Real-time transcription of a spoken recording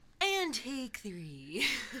And take 3.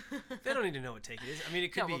 They don't need to know what take it is. I mean,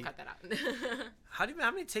 it could be. No, we'll cut that out. How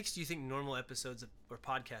many takes do you think normal episodes or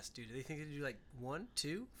podcasts do? Do they think they do like 1,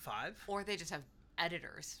 2, 5? Or they just have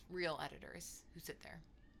editors, real editors, who sit there.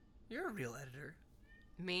 You're a real editor.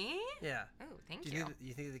 Me? Yeah. Oh, thank you.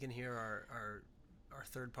 You think they can hear our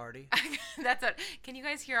third party? That's it. Can you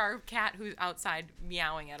guys hear our cat who's outside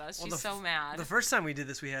meowing at us? She's so mad. The first time we did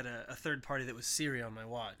this, we had a third party that was Siri on my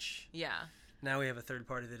watch. Yeah. Now we have a third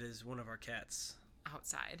party that is one of our cats.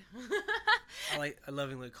 Outside. I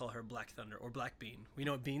lovingly call her Black Thunder or Black Bean. We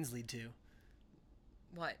know what beans lead to.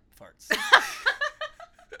 What? Farts.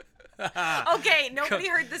 Okay, nobody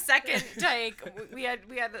heard the second take.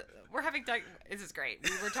 We're having, this is great.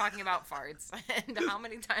 We were talking about farts and how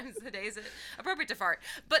many times a day is it appropriate to fart.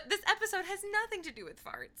 But this episode has nothing to do with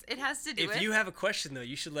farts. It has to do with... If you have a question, though,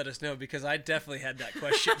 you should let us know because I definitely had that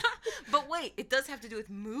question. But wait, it does have to do with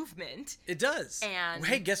movement. It does. And...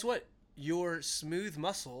 Hey, guess what? Your smooth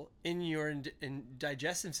muscle in your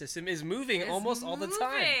digestive system is moving almost all the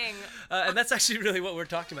time. And that's actually really what we're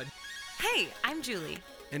talking about. Hey, I'm Julie.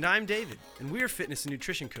 And I'm David, and we are fitness and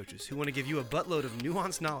nutrition coaches who want to give you a buttload of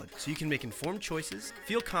nuanced knowledge so you can make informed choices,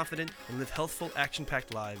 feel confident, and live healthful,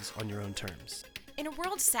 action-packed lives on your own terms. In a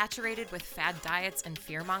world saturated with fad diets and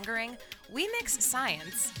fear-mongering, we mix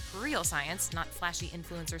science, real science, not flashy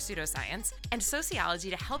influencer pseudoscience, and sociology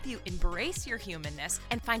to help you embrace your humanness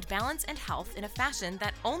and find balance and health in a fashion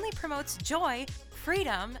that only promotes joy,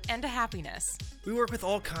 freedom, and happiness. We work with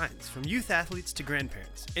all kinds, from youth athletes to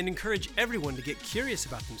grandparents, and encourage everyone to get curious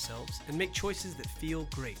about themselves and make choices that feel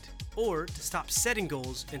great, or to stop setting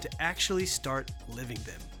goals and to actually start living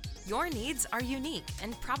them. Your needs are unique,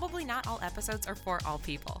 and probably not all episodes are for all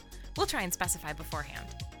people. We'll try and specify beforehand.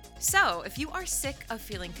 So, if you are sick of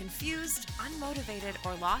feeling confused, unmotivated,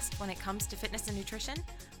 or lost when it comes to fitness and nutrition,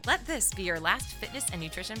 let this be your last fitness and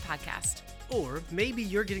nutrition podcast. Or maybe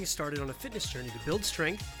you're getting started on a fitness journey to build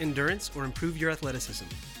strength, endurance, or improve your athleticism.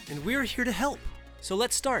 And we're here to help. So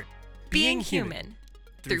let's start being human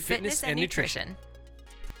through fitness and nutrition.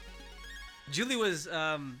 Julie was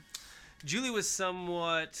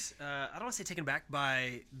somewhat, I don't want to say taken back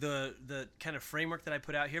by the kind of framework that I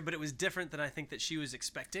put out here, but it was different than I think that she was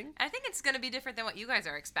expecting. I think it's going to be different than what you guys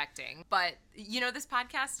are expecting. But, this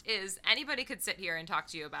podcast is, anybody could sit here and talk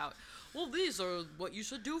to you about, well, these are what you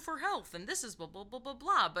should do for health, and this is blah, blah, blah, blah,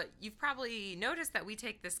 blah. But you've probably noticed that we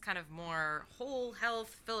take this kind of more whole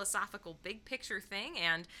health, philosophical, big picture thing,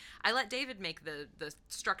 and I let David make the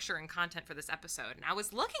structure and content for this episode. And I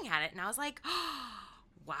was looking at it, and I was like, oh,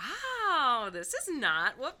 wow, this is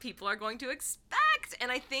not what people are going to expect.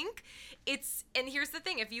 And I think and here's the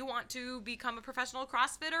thing, if you want to become a professional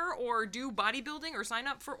CrossFitter or do bodybuilding or sign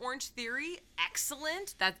up for Orange Theory,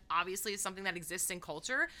 excellent. That obviously is something that exists in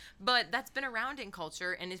culture, but that's been around in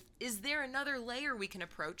culture. And is there another layer we can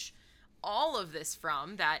approach all of this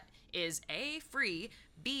from that is A, free,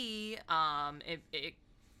 B, it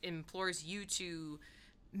implores you to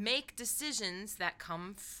make decisions that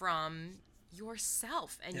come from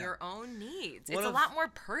yourself and your own needs. It's a lot more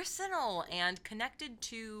personal and connected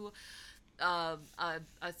to not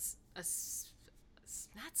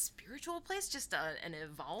spiritual place, just an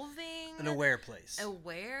evolving, an aware place,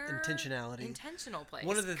 intentional place.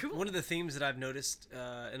 One of the themes that I've noticed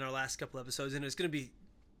in our last couple episodes, and it's going to be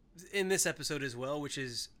in this episode as well, which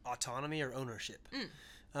is autonomy or ownership.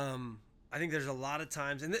 I think there's a lot of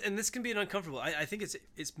times, and this can be uncomfortable. I think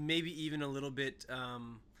it's maybe even a little bit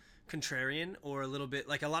contrarian, or a little bit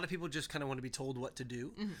like a lot of people just kind of want to be told what to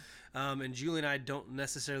do. And Julie and I don't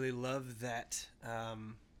necessarily love that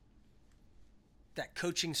that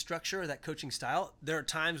coaching structure or that coaching style. There are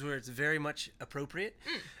times where it's very much appropriate.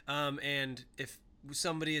 And if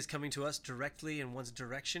somebody is coming to us directly and wants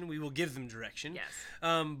direction, we will give them direction. Yes.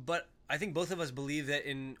 But I think both of us believe that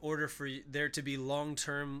in order for there to be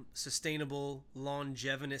long-term, sustainable,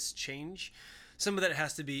 longevitous change, some of that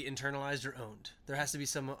has to be internalized or owned. There has to be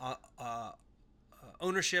some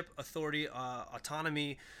ownership, authority,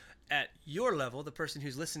 autonomy at your level, the person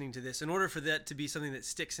who's listening to this, in order for that to be something that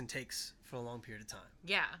sticks and takes for a long period of time.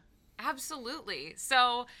 Yeah, absolutely.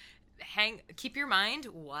 So keep your mind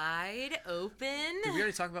wide open. Did we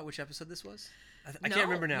already talk about which episode this was? I No, can't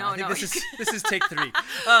remember now. no, I think no. this is take 3.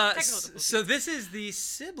 So this is the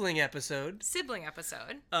sibling episode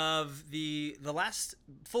of the last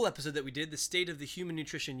full episode that we did, the State of the Human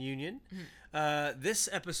Nutrition Union. This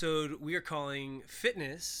episode we are calling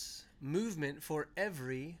Fitness Movement for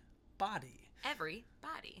Every Body.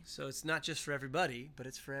 Everybody. So it's not just for everybody, but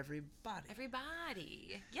it's for everybody.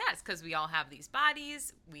 Everybody. Yes, because we all have these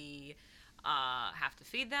bodies. We have to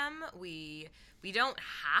feed them. We don't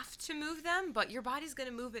have to move them, but your body's going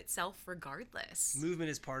to move itself regardless. Movement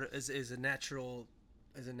is a natural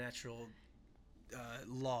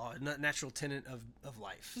law, natural tenet of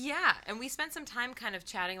life. Yeah, and we spent some time kind of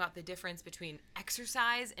chatting about the difference between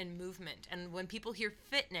exercise and movement. And when people hear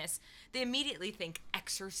fitness, they immediately think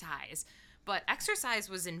exercise. But exercise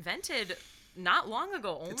was invented not long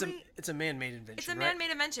ago. It's a man-made invention. It's a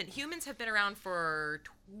man-made invention. Humans have been around for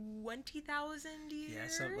 20,000 years. Yeah,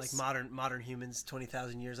 so like modern humans,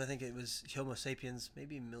 20,000 years. I think it was Homo sapiens,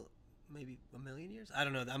 maybe a million years. I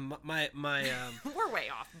don't know. My We're way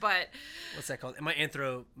off, but what's that called? My yeah.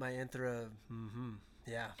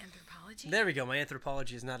 Anthropology. There we go. My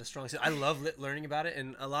anthropology is not as strong. So I love learning about it,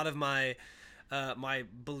 and a lot of my my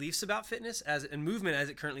beliefs about fitness and movement as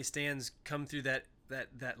it currently stands come through that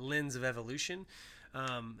lens of evolution.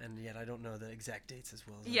 And yet I don't know the exact dates as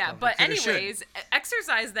well. Yeah, but anyways,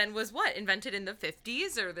 exercise then was invented in the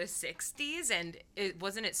 50s or the 60s, and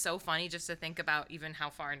wasn't it so funny just to think about even how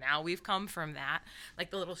far now we've come from that, like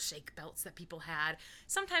the little shake belts that people had.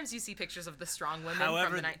 Sometimes you see pictures of the strong women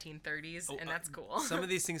from the 1930s, and that's cool. Some of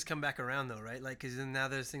these things come back around though, right? Like, because now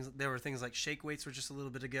there were things like shake weights were just a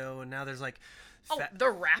little bit ago, and now there's like the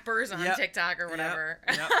rappers on TikTok or whatever.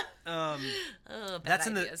 That's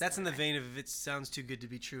in the vein of if it sounds too good to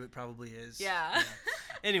be true, it probably is. Yeah.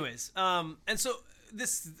 Anyways, and so the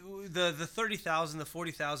 30,000, the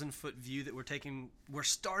 40,000 foot view that we're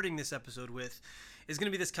starting this episode with, is going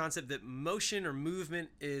to be this concept that motion or movement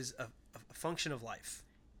is a function of life,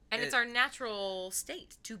 and it's our natural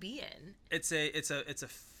state to be in. It's a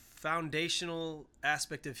foundational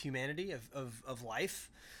aspect of humanity, of life.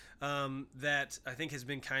 That I think has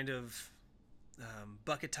been kind of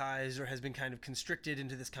bucketized or has been kind of constricted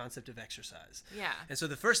into this concept of exercise. Yeah. And so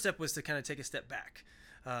the first step was to kind of take a step back.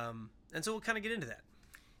 And so we'll kind of get into that.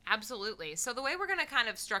 Absolutely. So the way we're going to kind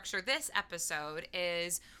of structure this episode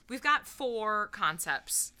is we've got 4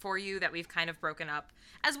 concepts for you that we've kind of broken up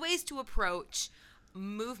as ways to approach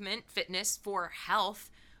movement, fitness for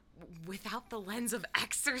health without the lens of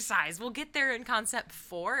exercise. We'll get there in concept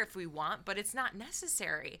 4 if we want, but it's not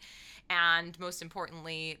necessary. And most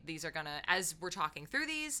importantly, these are gonna, as we're talking through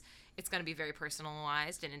these, it's gonna be very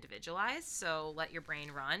personalized and individualized. So let your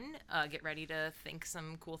brain run, get ready to think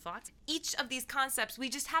some cool thoughts. Each of these concepts, we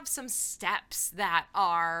just have some steps that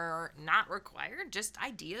are not required, just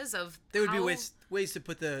ideas of there would be ways to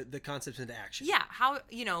put the concepts into action. Yeah, how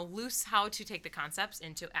to take the concepts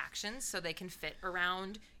into actions so they can fit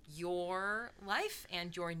around your life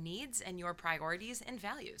and your needs and your priorities and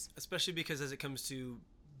values. Especially because as it comes to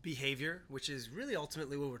behavior, which is really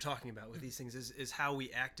ultimately what we're talking about with these things, is how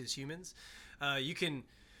we act as humans. You can,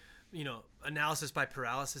 analysis by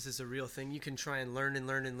paralysis is a real thing. You can try and learn and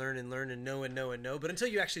learn and learn and learn and know and know and know, but until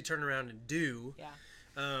you actually turn around and do,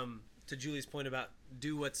 to Julie's point about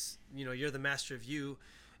do what's, you're the master of you,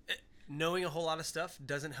 knowing a whole lot of stuff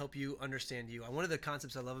doesn't help you understand you. One of the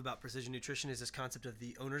concepts I love about precision nutrition is this concept of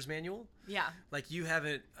the owner's manual. Yeah. Like you have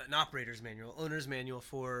an operator's manual, owner's manual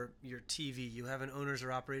for your TV. You have an owner's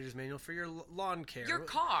or operator's manual for your lawn care. Your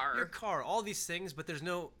car. All these things, but there's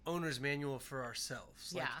no owner's manual for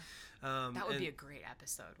ourselves. Yeah. That would be a great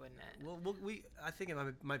episode, wouldn't it? Well, I think it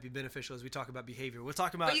might be beneficial as we talk about behavior. We'll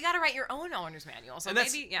talk about. But you got to write your own owner's manual. So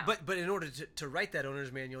maybe, yeah. But in order to write that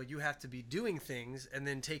owner's manual, you have to be doing things and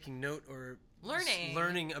then taking note or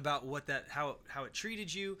learning about how it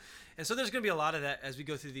treated you. And so there's going to be a lot of that as we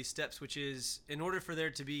go through these steps, which is in order for there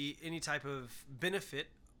to be any type of benefit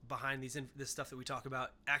behind this stuff that we talk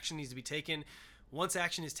about, action needs to be taken. Once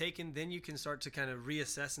action is taken, then you can start to kind of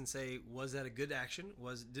reassess and say, was that a good action?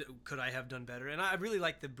 Could I have done better? And I really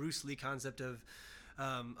like the Bruce Lee concept of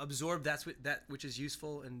absorb that which is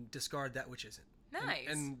useful and discard that which isn't. Nice.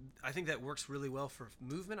 And I think that works really well for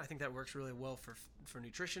movement. I think that works really well for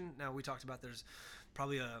nutrition. Now we talked about there's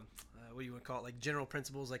probably what do you want to call it, like general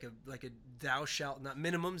principles, like a thou shalt not,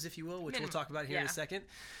 minimums if you will, which we'll talk about here in a second.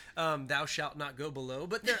 Thou shalt not go below.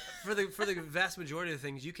 But for the vast majority of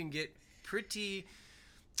things, you can get pretty.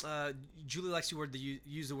 Julie likes to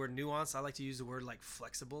use the word nuance. I like to use the word like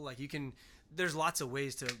flexible. Like you can. There's lots of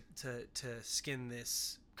ways to skin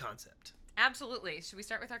this concept. Absolutely. Should we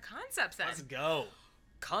start with our concepts then? Let's go.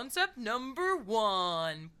 Concept number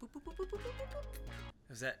 1.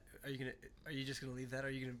 Is that? Are you just gonna leave that? Or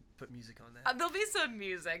are you gonna put music on that? There'll be some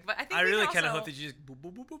music, but I think I really kind of hope that you just. Boop,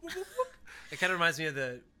 boop, boop, boop, boop, boop. It kind of reminds me of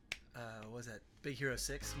the. What was that? Big Hero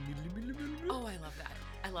 6. Oh, I love that.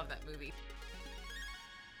 I love that movie.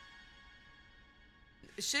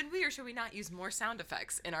 Should we or should we not use more sound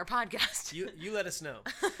effects in our podcast? You let us know.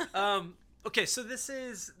 Okay, so this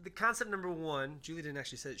is the concept number 1. Julie didn't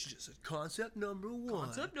actually say it. She just said concept number 1.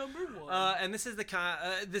 Concept number 1. And this is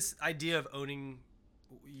this idea of owning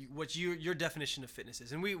what your definition of fitness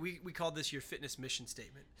is. And we call this your fitness mission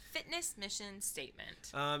statement. Fitness mission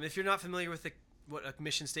statement. If you're not familiar with what a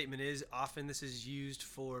mission statement is, often this is used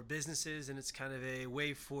for businesses, and it's kind of a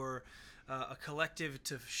way for a collective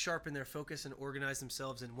to sharpen their focus and organize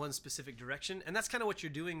themselves in one specific direction. And that's kind of what you're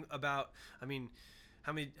doing about, I mean,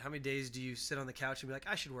 how many days do you sit on the couch and be like,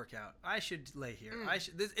 I should work out, I should lay here,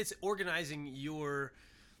 it's organizing your,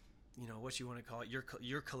 what you want to call it,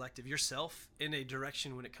 your collective, yourself in a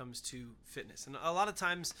direction when it comes to fitness. And a lot of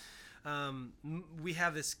times we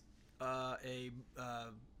have this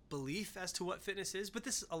belief as to what fitness is, but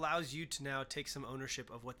this allows you to now take some ownership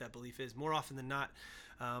of what that belief is. More often than not,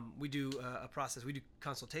 we do a process. We do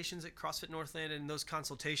consultations at CrossFit Northland, and those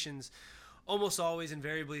consultations, almost always,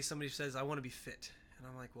 invariably, somebody says, I want to be fit. And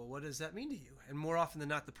I'm like, well, what does that mean to you? And more often than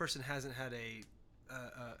not, the person hasn't had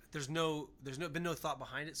there's been no thought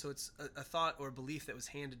behind it. So it's a thought or belief that was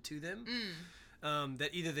handed to them. That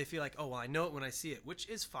either they feel like, oh, well, I know it when I see it, which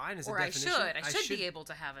is fine as a definition. I should be able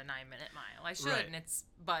to have a 9-minute mile. I should, right. And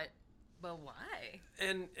but why?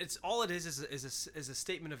 And it's all it is a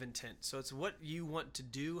statement of intent. So it's what you want to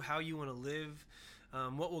do, how you want to live,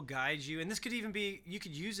 what will guide you. And this could even be, you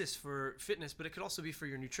could use this for fitness, but it could also be for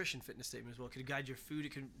your nutrition fitness statement as well. It could guide your food.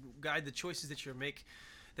 It could guide the choices that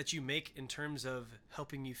you make in terms of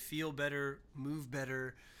helping you feel better, move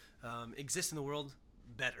better, exist in the world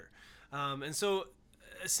better. And so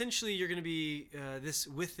essentially you're going to be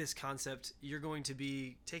with this concept, you're going to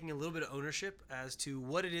be taking a little bit of ownership as to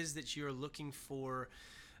what it is that you're looking for,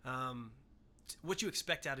 what you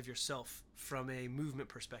expect out of yourself from a movement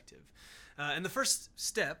perspective. And the first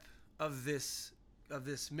step of this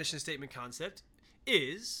mission statement concept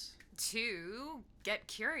is to get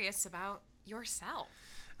curious about yourself.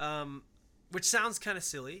 Which sounds kind of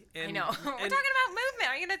silly. And, I know. We're talking about movement.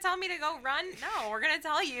 Are you going to tell me to go run? No, we're going to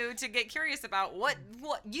tell you to get curious about what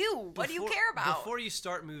do you care about? Before you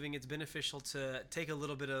start moving, it's beneficial to take a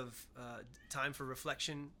little bit of time for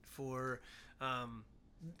reflection, for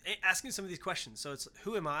asking some of these questions. So it's,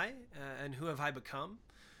 who am I and who have I become?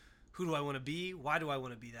 Who do I want to be? Why do I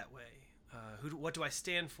want to be that way? What do I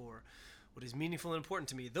stand for? What is meaningful and important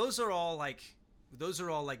to me? Those are all like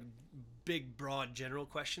big, broad, general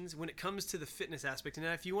questions. When it comes to the fitness aspect, and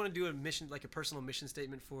if you want to do a mission, like a personal mission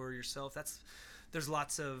statement for yourself, there's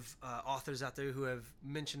lots of authors out there who have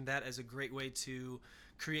mentioned that as a great way to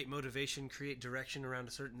create motivation, create direction around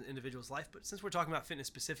a certain individual's life. But since we're talking about fitness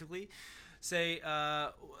specifically, say,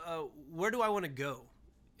 where do I want to go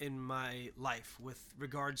in my life with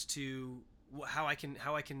regards to how I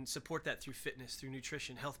can support that through fitness, through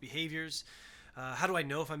nutrition, health behaviors. How do I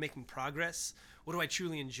know if I'm making progress? What do I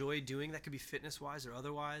truly enjoy doing? That could be fitness-wise or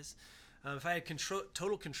otherwise. If I had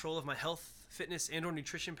total control of my health, fitness, and or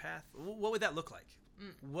nutrition path, what would that look like?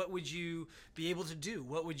 What would you be able to do?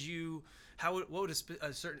 What would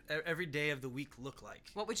a certain every day of the week look like?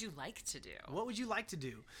 What would you like to do? What would you like to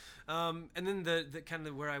do? And then the kind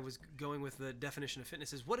of where I was going with the definition of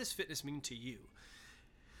fitness is, what does fitness mean to you?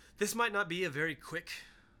 This might not be a very quick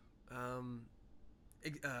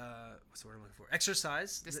what's the word I'm looking for?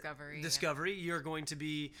 Exercise. Discovery. Yeah. You're going to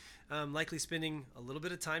be likely spending a little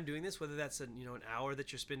bit of time doing this, whether that's an hour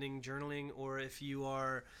that you're spending journaling, or if you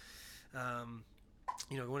are,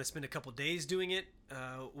 you want to spend a couple days doing it,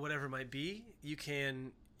 whatever it might be. You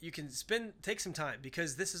can take some time,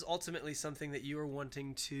 because this is ultimately something that you are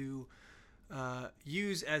wanting to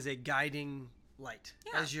use as a guiding light,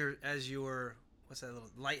 as your what's that little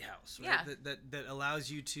lighthouse, right? Yeah. That allows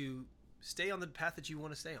you to stay on the path that you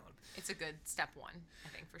want to stay on. It's a good step 1, I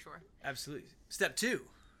think, for sure. Absolutely. Step 2.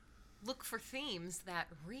 Look for themes that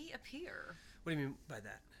reappear. What do you mean by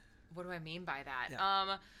that? What do I mean by that?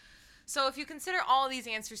 Yeah. So if you consider all these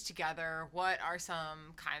answers together, what are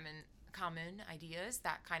some common ideas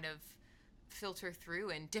that kind of filter through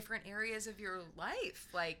in different areas of your life?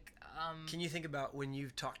 Like, can you think about when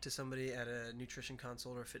you've talked to somebody at a nutrition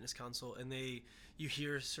consult or a fitness consult, and you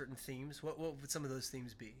hear certain themes? What would some of those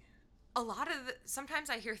themes be? Sometimes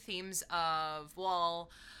I hear themes of, well,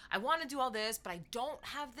 I want to do all this, but I don't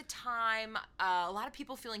have the time. A lot of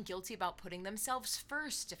people feeling guilty about putting themselves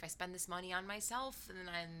first. If I spend this money on myself and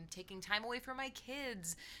then I'm taking time away from my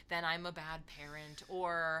kids, then I'm a bad parent.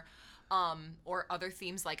 Or other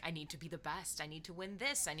themes like, I need to be the best. I need to win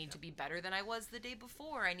this. I need to be better than I was the day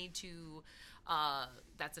before. I need to.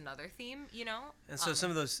 That's another theme, And so some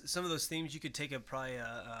of those themes you could take probably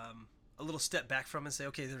a little step back from and say,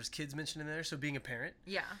 okay, there's kids mentioned in there, so being a parent.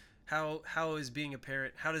 Yeah. how is being a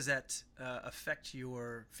parent, how does that affect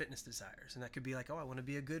your fitness desires? And that could be like, oh, I want to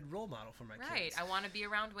be a good role model for my kids. Right. I want to be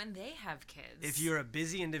around when they have kids. If you're a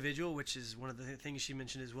busy individual, which is one of the things she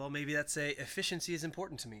mentioned as well, maybe that's efficiency is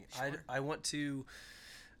important to me. Sure. I want to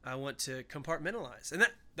compartmentalize, and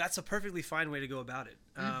that's a perfectly fine way to go about it.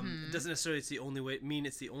 It doesn't necessarily it's the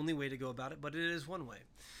only way to go about it, but it is one way.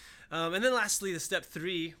 And then lastly, the step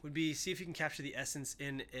 3 would be see if you can capture the essence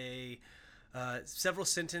in a several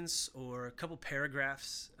sentence or a couple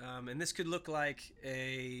paragraphs, and this could look like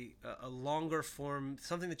a longer form,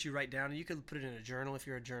 something that you write down. And you could put it in a journal if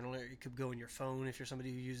you're a journaler. It could go in your phone if you're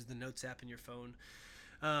somebody who uses the Notes app in your phone.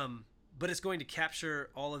 But it's going to capture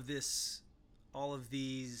all of these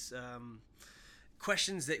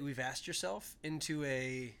questions that we've asked yourself into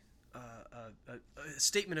a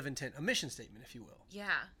statement of intent, a mission statement, if you will.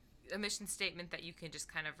 Yeah. A mission statement that you can just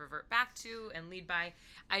kind of revert back to and lead by.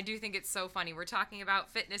 I do think it's so funny. We're talking about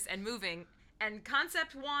fitness and moving, and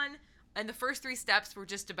concept 1 and the first 3 steps were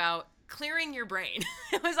just about clearing your brain.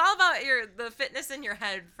 It was all about the fitness in your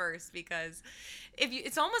head first, because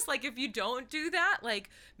it's almost like if you don't do that, like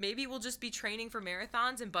maybe we'll just be training for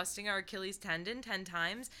marathons and busting our Achilles tendon 10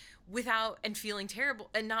 times and feeling terrible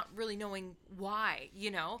and not really knowing why.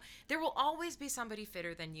 There will always be somebody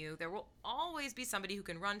fitter than you. There will always be somebody who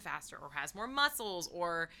can run faster or has more muscles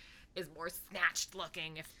or is more snatched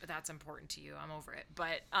looking, if that's important to you. I'm over it.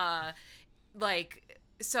 But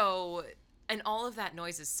and all of that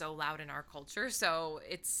noise is so loud in our culture. So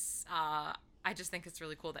it's, I just think it's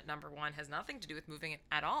really cool that number 1 has nothing to do with moving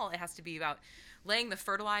at all. It has to be about laying the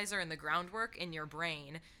fertilizer and the groundwork in your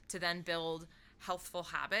brain to then build healthful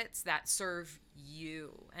habits that serve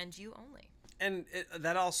you and you only. And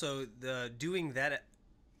that also, doing that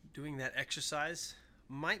exercise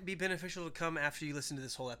might be beneficial to come after you listen to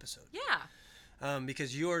this whole episode. Yeah.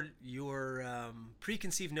 Because your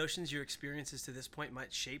preconceived notions, your experiences to this point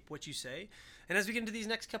might shape what you say. And as we get into these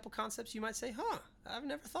next couple concepts, you might say, I've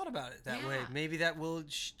never thought about it that way. Maybe that will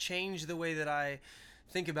change the way that I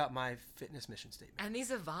think about my fitness mission statement. And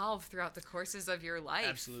these evolve throughout the courses of your life.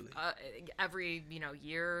 Absolutely. Every,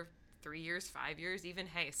 year, 3 years, 5 years, even,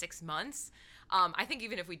 6 months. I think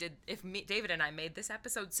even if David and I made this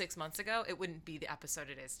episode 6 months ago, it wouldn't be the episode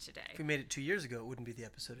it is today. If we made it 2 years ago, it wouldn't be the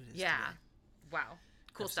episode it is today. Yeah. Wow.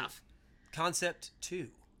 Cool Absolutely. Stuff. Concept 2.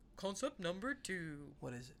 Concept number 2.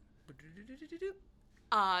 What is it?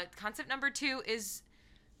 Concept number 2 is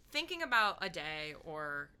thinking about a day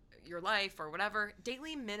or your life or whatever,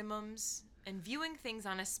 daily minimums, and viewing things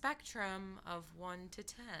on a spectrum of 1 to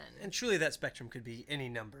 10. And truly that spectrum could be any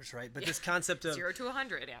numbers, right? But this concept of 0 to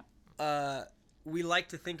 100, yeah. We like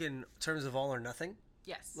to think in terms of all or nothing.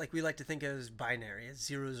 Yes. Like we like to think as binary, as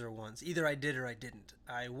zeros or ones. Either I did or I didn't.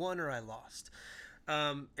 I won or I lost.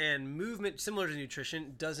 And movement, similar to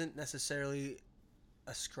nutrition, doesn't necessarily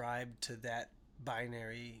ascribe to that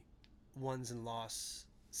binary ones and loss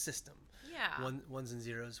system. Yeah. Ones and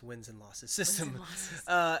zeros, wins and losses system. Wins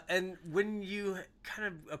and losses. And when you kind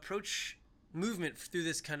of approach movement through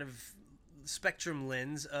this kind of spectrum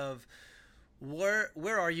lens of where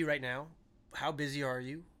are you right now? How busy are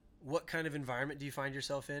you? What kind of environment do you find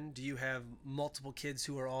yourself in? Do you have multiple kids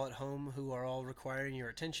who are all at home, who are all requiring your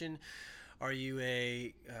attention? Are you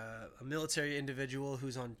a military individual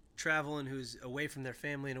who's on travel and who's away from their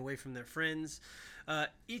family and away from their friends?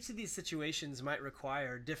 Each of these situations might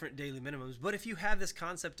require different daily minimums. But if you have this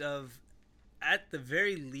concept of, at the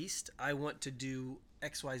very least, I want to do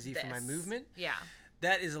XYZ for my movement,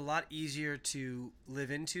 that is a lot easier to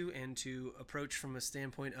live into and to approach from a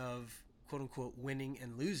standpoint of quote-unquote winning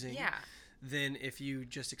and losing than if you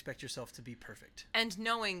just expect yourself to be perfect. And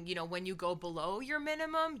knowing, when you go below your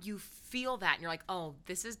minimum, you feel that. And you're like, oh,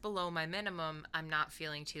 this is below my minimum. I'm not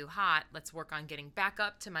feeling too hot. Let's work on getting back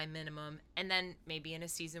up to my minimum. And then maybe in a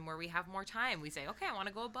season where we have more time, we say, okay, I want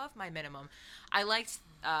to go above my minimum. I liked,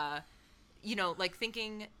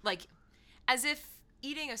 thinking, as if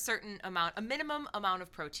eating a minimum amount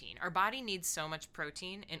of protein. Our body needs so much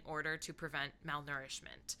protein in order to prevent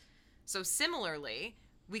malnourishment. So similarly,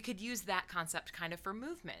 we could use that concept kind of for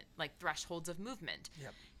movement, like thresholds of movement.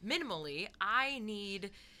 Yep. Minimally, I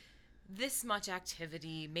need this much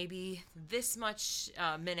activity, maybe this much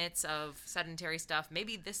minutes of sedentary stuff,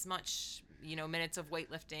 maybe this much, minutes of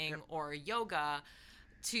weightlifting or yoga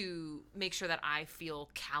to make sure that I feel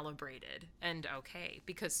calibrated and okay.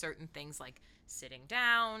 Because certain things like sitting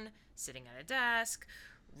down, sitting at a desk,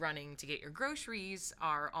 running to get your groceries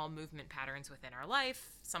are all movement patterns within our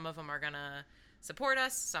life. Some of them are going to support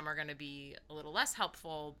us. Some are going to be a little less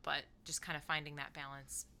helpful, but just kind of finding that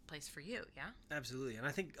balance place for you. Yeah. Absolutely. And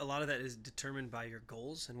I think a lot of that is determined by your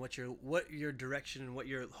goals and what your direction and what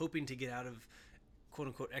you're hoping to get out of quote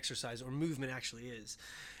unquote exercise or movement actually is.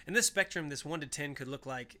 And this spectrum, this 1 to 10, could look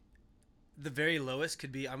like the very lowest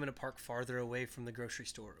could be I'm going to park farther away from the grocery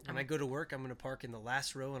store. When I go to work, I'm going to park in the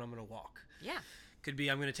last row and I'm going to walk. Yeah. Could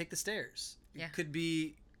be I'm going to take the stairs. Yeah. It could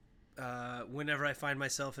be whenever I find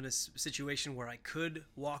myself in a situation where I could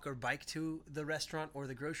walk or bike to the restaurant or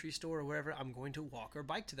the grocery store or wherever, I'm going to walk or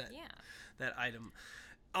bike to that item.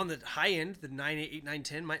 On the high end, the 9, 8, 9,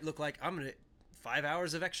 10 might look like I'm going to 5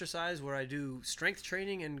 hours of exercise where I do strength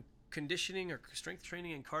training and conditioning, or strength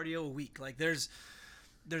training and cardio a week. Like there's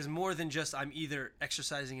more than just I'm either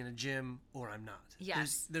exercising in a gym or I'm not.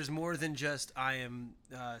 Yes. There's more than just I am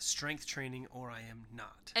strength training or I am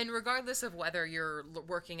not. And regardless of whether you're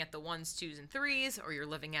working at the 1s, 2s, and 3s, or you're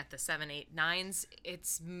living at the 7, 8, 9s,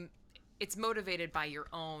 it's motivated by your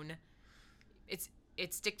own.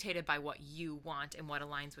 It's dictated by what you want and what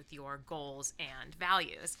aligns with your goals and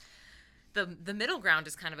values. The middle ground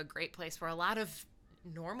is kind of a great place where a lot of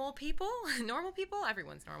normal people,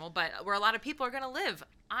 everyone's normal, but where a lot of people are going to live.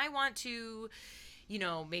 I want to,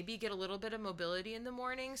 maybe get a little bit of mobility in the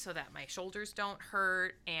morning so that my shoulders don't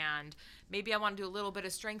hurt, and maybe I want to do a little bit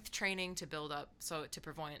of strength training to build up, so to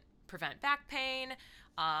prevent back pain,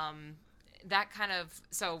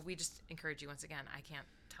 so we just encourage you once again. I can't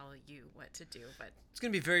tell you what to do, but it's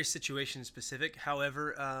going to be very situation specific.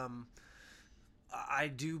 However, I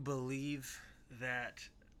do believe that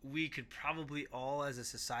we could probably all as a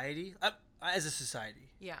society,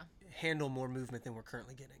 yeah, handle more movement than we're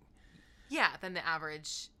currently getting. Yeah, than the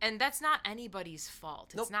average. And that's not anybody's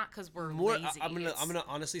fault. It's not because we're lazy. I'm gonna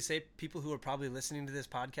honestly say, people who are probably listening to this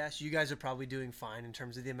podcast, you guys are probably doing fine in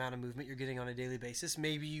terms of the amount of movement you're getting on a daily basis.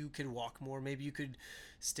 Maybe you could walk more. Maybe you could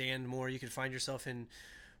stand more. You could find yourself in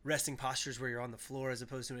resting postures where you're on the floor as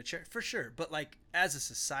opposed to in a chair, for sure. But like as a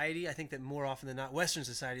society, I think that more often than not, Western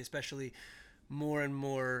society especially, more and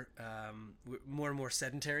more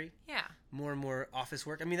sedentary. Yeah. More and more office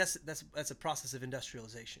work. I mean, that's a process of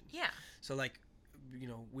industrialization. Yeah. So like,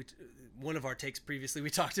 one of our takes previously, we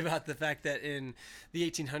talked about the fact that in the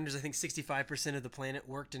 1800s, I think 65% of the planet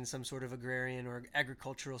worked in some sort of agrarian or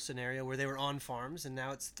agricultural scenario where they were on farms, and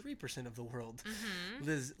now it's 3% of the world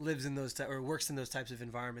lives in those or works in those types of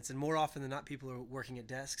environments. And more often than not, people are working at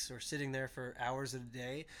desks or sitting there for hours a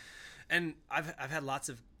day. And I've had lots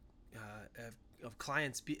of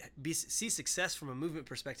clients see success from a movement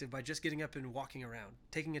perspective by just getting up and walking around,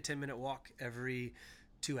 taking a 10-minute walk every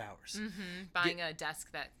 2 hours. Buying a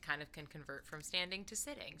desk that kind of can convert from standing to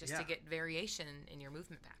sitting, just to get variation in your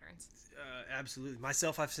movement patterns. Absolutely.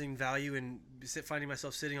 Myself, I've seen value in finding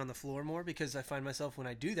myself sitting on the floor more, because I find myself when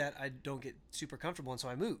I do that, I don't get super comfortable, and so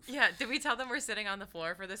I move. Yeah. Did we tell them we're sitting on the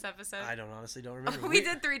floor for this episode? I honestly don't remember. We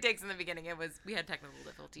did 3 takes in the beginning. We had technical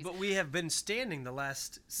difficulties. But we have been standing the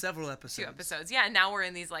last several episodes. 2 episodes. Yeah. And now we're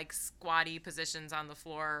in these like squatty positions on the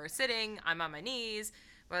floor, sitting. I'm on my knees.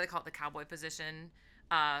 What do they call it? The cowboy position.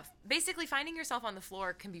 Basically, finding yourself on the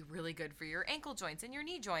floor can be really good for your ankle joints and your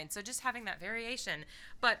knee joints. So just having that variation.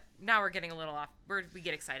 But now we're getting a little off. We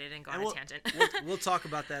get excited and go on a tangent. we'll talk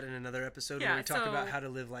about that in another episode where we talk about how to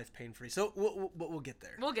live life pain-free. So we'll get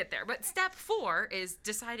there. We'll get there. But step 4 is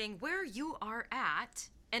deciding where you are at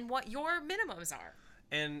and what your minimums are.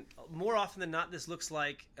 And more often than not, this looks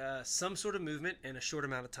like some sort of movement in a short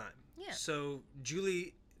amount of time. Yeah. So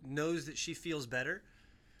Julie knows that she feels better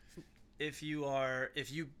if you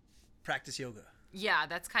practice yoga. Yeah,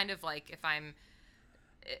 that's kind of like if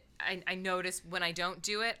I notice when I don't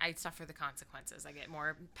do it, I suffer the consequences. I get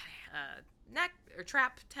more neck or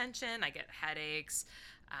trap tension. I get headaches.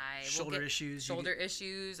 Shoulder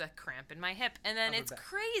issues, a cramp in my hip. And then it's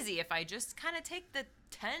crazy if I just kind of take the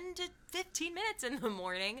 10 to 15 minutes in the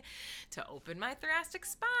morning to open my thoracic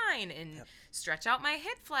spine and stretch out my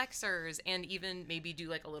hip flexors, and even maybe do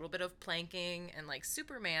like a little bit of planking and like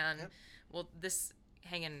Superman. Well,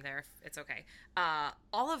 hang in there. It's okay.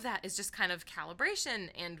 All of that is just kind of calibration.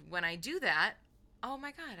 And when I do that, oh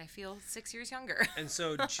my God, I feel 6 years younger. And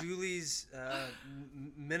so Julie's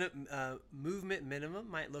movement minimum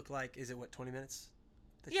might look like, is it 20 minutes?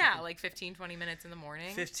 Yeah, like 15, 20 minutes in the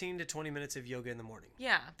morning. 15 to 20 minutes of yoga in the morning.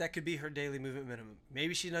 Yeah. That could be her daily movement minimum.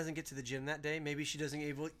 Maybe she doesn't get to the gym that day. Maybe she isn't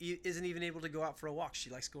even able to go out for a walk.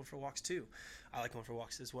 She likes going for walks too. I like going for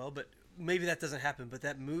walks as well, but maybe that doesn't happen. But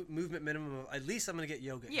that movement minimum of, at least I'm going to get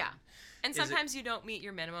yoga. Yeah. And sometimes you don't meet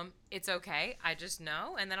your minimum. It's okay. I just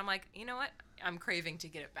know. And then I'm like, you know what? I'm craving to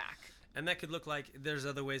get it back. And that could look like there's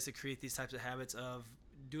other ways to create these types of habits of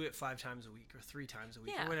do it 5 times a week or 3 times a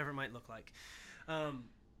week or whatever it might look like.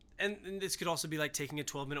 And this could also be like taking a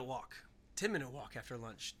 12-minute walk, 10-minute walk after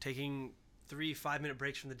lunch, taking 3 5-minute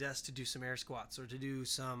breaks from the desk to do some air squats or to do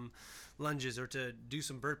some lunges or to do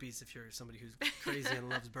some burpees if you're somebody who's crazy and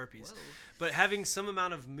loves burpees. Whoa. But having some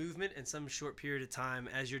amount of movement and some short period of time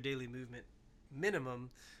as your daily movement minimum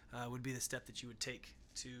would be the step that you would take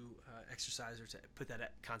to exercise or to put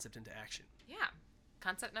that concept into action. Yeah.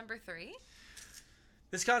 Concept number 3.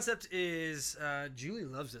 This concept is, Julie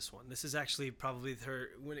loves this one. This is actually probably her,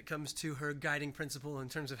 when it comes to her guiding principle in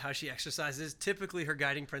terms of how she exercises, typically her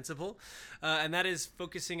guiding principle. And that is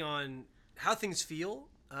focusing on how things feel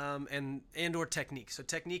and or technique. So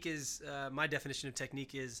technique is, my definition of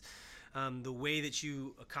technique is the way that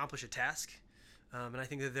you accomplish a task. And I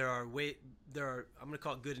think that there are, I'm going to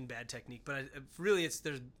call it good and bad technique, but really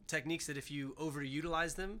there's techniques that if you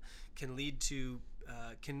overutilize them can lead to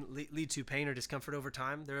pain or discomfort over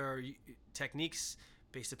time. There are techniques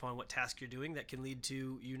based upon what task you're doing that can lead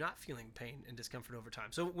to you not feeling pain and discomfort over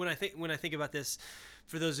time. So when I think about this,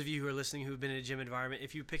 for those of you who are listening who have been in a gym environment,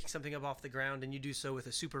 if you're picking something up off the ground and you do so with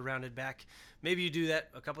a super rounded back, maybe you do that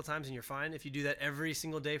a couple times and you're fine. If you do that every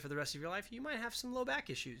single day for the rest of your life, you might have some low back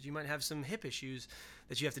issues. You might have some hip issues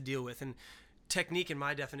that you have to deal with. And technique, in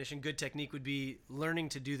my definition, good technique would be learning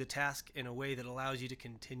to do the task in a way that allows you to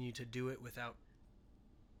continue to do it without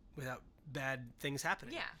bad things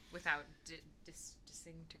happening. Yeah, without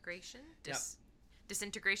disintegration. Yep.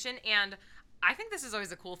 Disintegration. And I think this is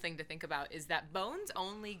always a cool thing to think about is that bones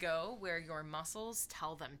only go where your muscles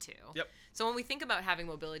tell them to. Yep. So when we think about having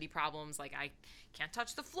mobility problems, like I can't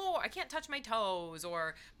touch the floor, I can't touch my toes,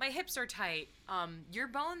 or my hips are tight, your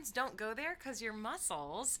bones don't go there because your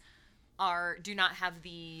muscles do not have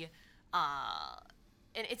the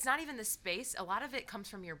and it's not even the space. A lot of it comes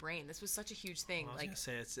from your brain. This was such a huge thing. I was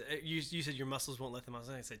gonna say you said your muscles won't let them. I was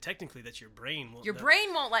gonna say technically that's your brain. Your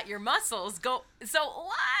brain won't let your muscles go. So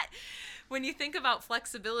what? When you think about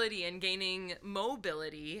flexibility and gaining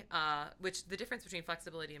mobility, which the difference between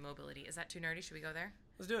flexibility and mobility, is that too nerdy? Should we go there?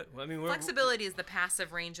 Let's do it. Well, I mean, flexibility is the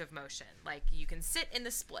passive range of motion. Like you can sit in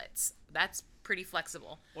the splits. That's pretty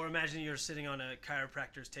flexible. Or imagine you're sitting on a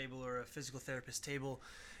chiropractor's table or a physical therapist's table,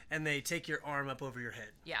 and they take your arm up over your head.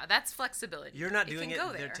 Yeah, that's flexibility. You're not doing it,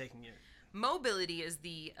 they're taking it. Mobility is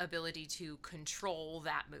the ability to control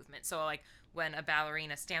that movement. So like when a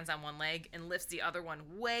ballerina stands on one leg and lifts the other one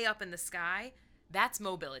way up in the sky, that's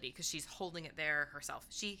mobility because she's holding it there herself.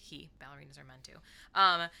 He, ballerinas are men too.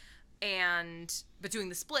 But doing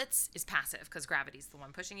the splits is passive because gravity's the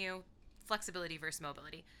one pushing you. Flexibility versus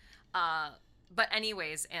mobility. But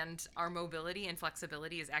anyways, and our mobility and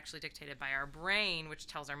flexibility is actually dictated by our brain, which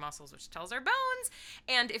tells our muscles, which tells our bones.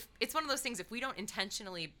 And if it's one of those things, if we don't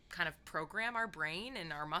intentionally kind of program our brain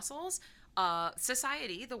and our muscles,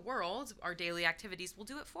 society, the world, our daily activities will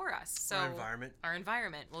do it for us. So our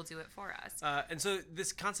environment will do it for us. And so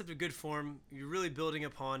this concept of good form, you're really building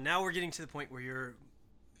upon. Now we're getting to the point where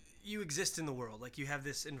you exist in the world. Like you have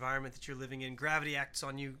this environment that you're living in. Gravity acts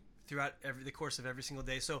on you throughout the course of every single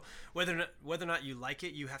day. So whether or not you like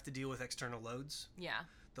it, you have to deal with external loads. Yeah.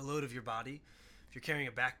 The load of your body. If you're carrying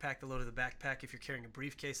a backpack, the load of the backpack. If you're carrying a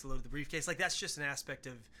briefcase, the load of the briefcase. Like that's just an aspect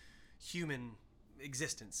of human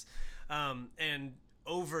existence. And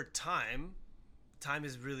over time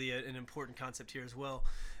is really an important concept here as well.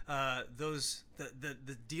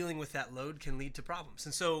 The dealing with that load can lead to problems.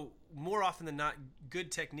 And so more often than not,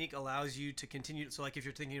 good technique allows you to continue. So like if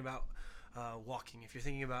you're thinking about walking, if you're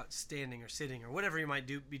thinking about standing or sitting or whatever you might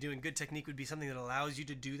be doing, good technique would be something that allows you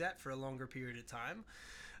to do that for a longer period of time,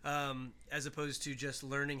 as opposed to just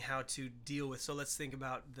learning how to deal with. So let's think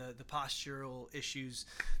about the postural issues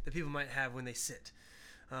that people might have when they sit.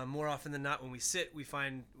 More often than not, when we sit, we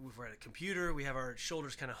find if we're at a computer, we have our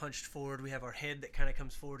shoulders kind of hunched forward. We have our head that kind of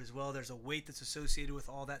comes forward as well. There's a weight that's associated with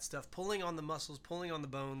all that stuff, pulling on the muscles, pulling on the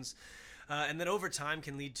bones, and then over time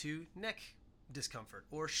can lead to neck discomfort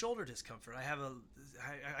or shoulder discomfort. If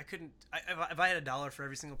I had $1 for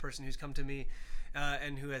every single person who's come to me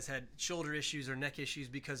and who has had shoulder issues or neck issues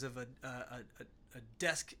because of a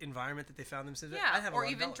desk environment that they found themselves in, I'd have or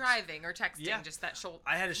even driving or texting, just that shoulder.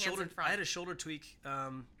 I had a shoulder tweak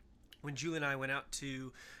when Julie and I went out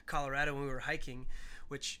to Colorado when we were hiking,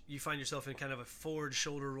 which you find yourself in kind of a forward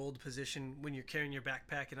shoulder rolled position when you're carrying your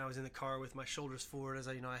backpack, and I was in the car with my shoulders forward as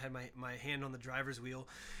I had my hand on the driver's wheel,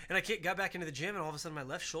 and I got back into the gym, and all of a sudden my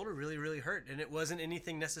left shoulder really, really hurt, and it wasn't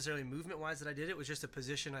anything necessarily movement-wise that I did. It was just a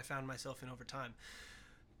position I found myself in over time.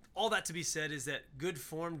 All that to be said is that good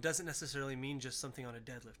form doesn't necessarily mean just something on a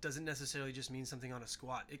deadlift. Doesn't necessarily just mean something on a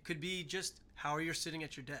squat. It could be just how you're sitting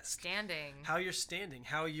at your desk. Standing. How you're standing.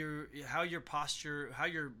 How your posture. How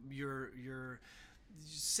your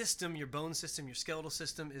system, your bone system, your skeletal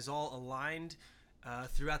system is all aligned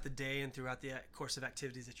throughout the day and throughout the course of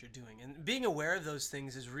activities that you're doing. And being aware of those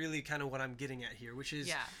things is really kind of what I'm getting at here, which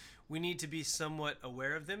is we need to be somewhat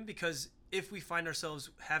aware of them, because if we find ourselves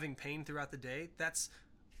having pain throughout the day, that's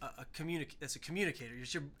a communicator.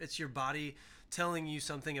 It's your body telling you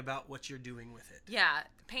something about what you're doing with it. Yeah,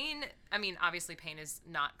 pain, I mean, obviously pain is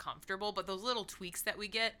not comfortable, but those little tweaks that we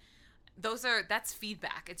get, that's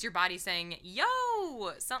feedback. It's your body saying,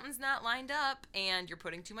 yo, something's not lined up and you're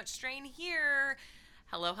putting too much strain here.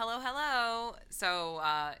 Hello, hello, hello. So,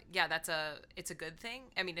 it's a good thing.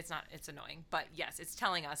 I mean, it's annoying, but yes, it's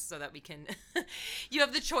telling us so that we can, you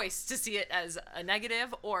have the choice to see it as a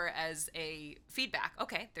negative or as a feedback.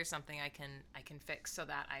 Okay, there's something I can fix so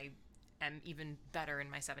that I am even better in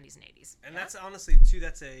my 70s and 80s. And that's honestly too,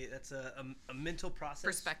 that's a mental process.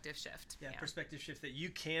 Perspective shift. Yeah, perspective shift, that you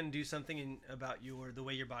can do something about the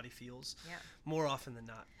way your body feels more often than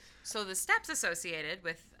not. So the steps associated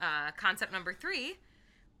with concept number 3,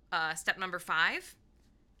 step number 5,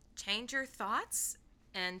 change your thoughts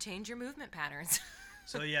and change your movement patterns.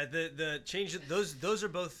 So yeah, the change, those are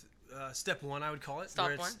both step 1, I would call it.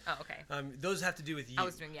 Step 1? Oh, okay. Those have to do with you. I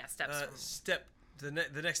was doing, steps.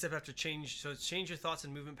 The next step after change, so it's change your thoughts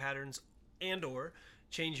and movement patterns and or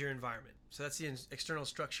change your environment. So that's the external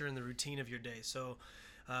structure and the routine of your day. So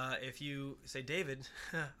if you say, David,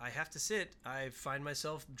 I have to sit, I find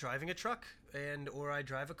myself driving a truck or I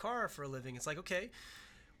drive a car for a living. It's like, okay,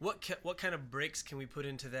 what kind of breaks can we put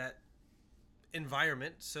into that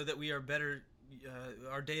environment so that we are better,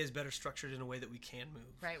 our day is better structured in a way that we can move.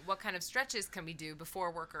 Right. What kind of stretches can we do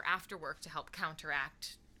before work or after work to help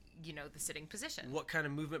counteract the sitting position? What kind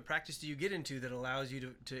of movement practice do you get into that allows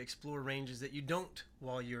you to explore ranges that you don't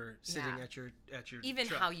while you're sitting at your even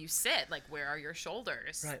truck? How you sit, like where are your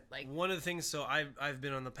shoulders? Right. Like one of the things. So I've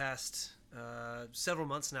been on the past several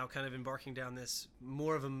months now, kind of embarking down this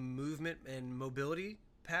more of a movement and mobility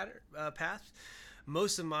path.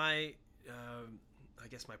 Most of my I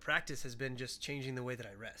guess my practice has been just changing the way that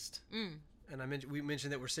I rest. And we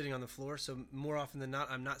mentioned that we're sitting on the floor, so more often than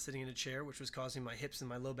not, I'm not sitting in a chair, which was causing my hips and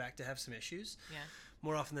my low back to have some issues. Yeah.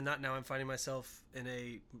 More often than not, now I'm finding myself in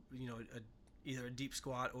either a deep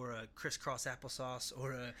squat or a crisscross applesauce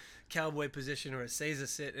or a cowboy position or a Seiza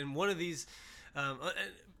sit. And one of these,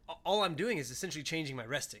 all I'm doing is essentially changing my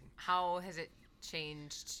resting. How has it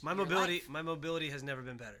changed my your mobility? life? My mobility has never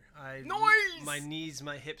been better. Nice! My knees,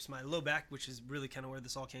 my hips, my low back, which is really kind of where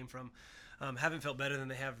this all came from, haven't felt better than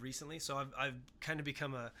they have recently. So I've kind of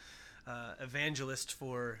become a evangelist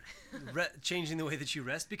for changing the way that you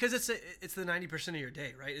rest, because it's the 90% of your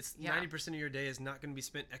day, right? It's 90% of your day is not going to be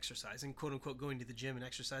spent exercising, quote unquote, going to the gym and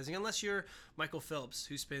exercising, unless you're Michael Phelps,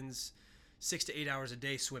 who spends 6 to 8 hours a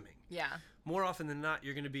day swimming. Yeah. More often than not,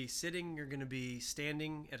 you're going to be sitting, you're going to be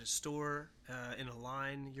standing at a store, in a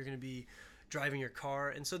line, you're going to be driving your car.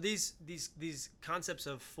 And so these concepts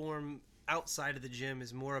of form outside of the gym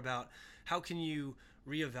is more about how can you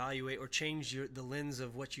reevaluate or change the lens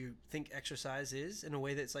of what you think exercise is, in a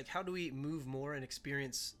way that's like, how do we move more and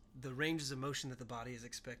experience the ranges of motion that the body is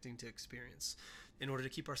expecting to experience in order to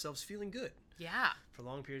keep ourselves feeling good. Yeah. For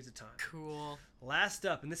long periods of time. Cool. Last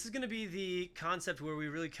up, and this is going to be the concept where we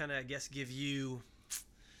really kind of, I guess, give you,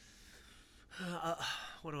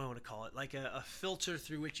 what do I want to call it? Like a filter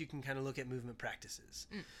through which you can kind of look at movement practices.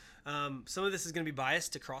 Some of this is going to be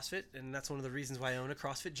biased to CrossFit, and that's one of the reasons why I own a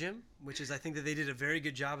CrossFit gym, which is I think that they did a very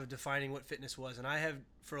good job of defining what fitness was. And I have,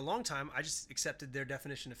 for a long time, I just accepted their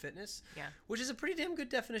definition of fitness, which is a pretty damn good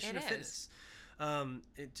definition of fitness.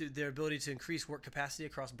 Their ability to increase work capacity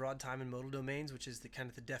across broad time and modal domains, which is the kind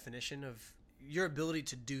of the definition of your ability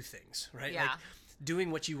to do things, right? Yeah. Like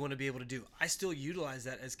doing what you want to be able to do. I still utilize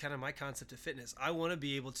that as kind of my concept of fitness. I want to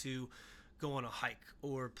be able to go on a hike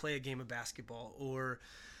or play a game of basketball or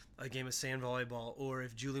a game of sand volleyball, or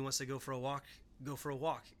if Julie wants to go for a walk, go for a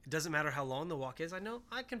walk. It doesn't matter how long the walk is. I know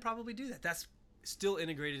I can probably do that. That's still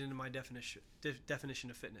integrated into my definition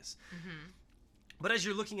of fitness. Mm-hmm. But as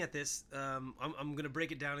you're looking at this, I'm going to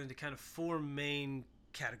break it down into kind of 4 main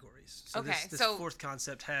categories. So okay. This fourth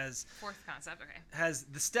concept has... Fourth concept, okay. Has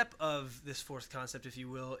the step of this fourth concept, if you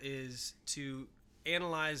will, is to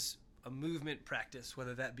analyze a movement practice,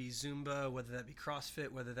 whether that be Zumba, whether that be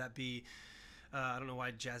CrossFit, whether that be... I don't know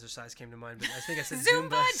why jazzercise came to mind, but I think I said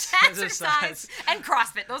Zumba, jazzercise, and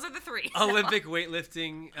CrossFit. Those are the 3. Olympic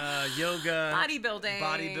weightlifting, yoga,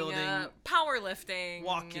 bodybuilding, powerlifting,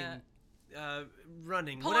 walking,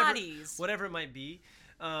 running, Pilates, whatever it might be.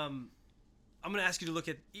 I'm going to ask you to look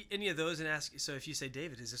at any of those and ask. So if you say,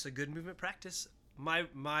 David, is this a good movement practice?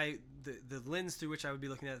 The lens through which I would be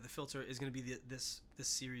looking at it, the filter, is going to be this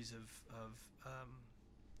series of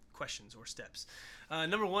questions or steps.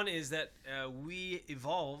 Number one is that we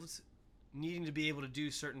evolved needing to be able to do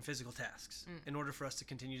certain physical tasks in order for us to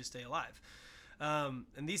continue to stay alive. And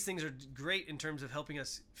these things are great in terms of helping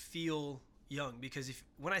us feel young, because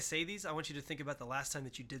when I say these, I want you to think about the last time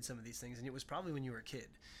that you did some of these things, and it was probably when you were a kid.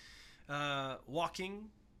 Walking,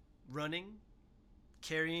 running,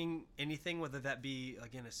 carrying anything, whether that be,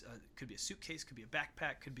 again, could be a suitcase, could be a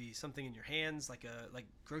backpack, could be something in your hands like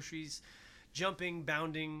groceries, jumping,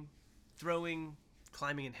 bounding, throwing,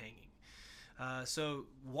 climbing, and hanging. So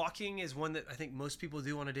walking is one that I think most people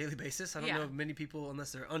do on a daily basis. I don't know many people,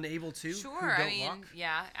 unless they're unable to, sure, who don't I mean, walk.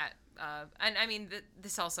 Yeah. And I mean,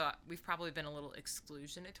 this also, we've probably been a little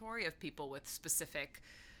exclusionatory of people with specific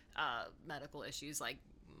medical issues like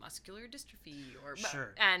muscular dystrophy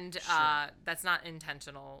Sure. And that's not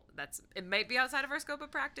intentional. It might be outside of our scope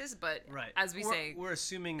of practice, but right. as we're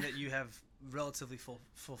assuming that you have relatively full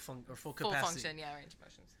capacity. Full function, range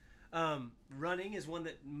of motions. Running is one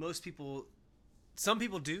that some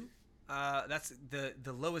people do. That's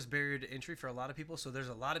the lowest barrier to entry for a lot of people. So there's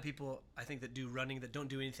a lot of people, I think, that do running that don't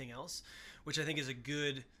do anything else, which I think is a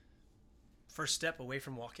good first step away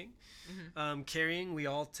from walking. Carrying, we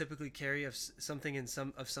all typically carry something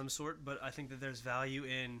of some sort, but I think that there's value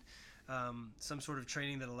in some sort of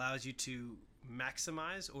training that allows you to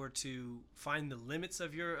maximize or to find the limits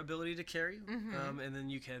of your ability to carry. And then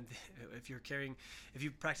you can, if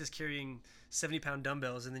you practice carrying 70-pound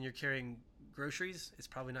dumbbells and then you're carrying groceries, it's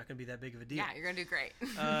probably not going to be that big of a deal. Yeah, you're going to do great.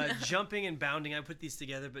 Jumping and bounding, I put these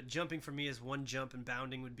together, but jumping for me is one jump, and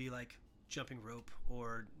bounding would be like jumping rope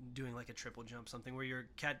or doing like a triple jump, something where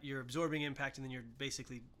you're absorbing impact and then you're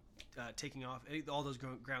basically taking off all those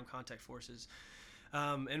ground contact forces.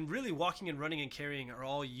 And really, walking and running and carrying are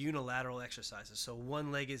all unilateral exercises. So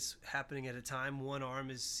one leg is happening at a time. One arm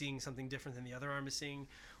is seeing something different than the other arm is seeing.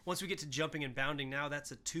 Once we get to jumping and bounding, now that's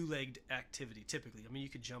a two-legged activity, typically. I mean, you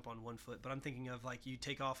could jump on one foot, but I'm thinking of like you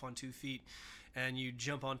take off on 2 feet and you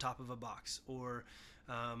jump on top of a box, or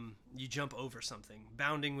you jump over something.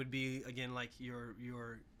 Bounding would be, again, like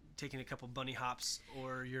you're taking a couple bunny hops,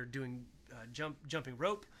 or you're doing jumping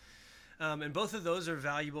rope. And both of those are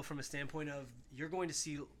valuable from a standpoint of you're going to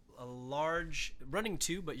see a large running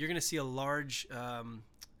too, but you're going to see a large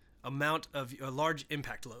large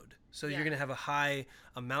impact load. So you're going to have a high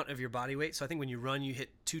amount of your body weight. So I think when you run, you hit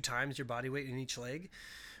 2 times your body weight in each leg.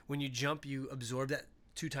 When you jump, you absorb that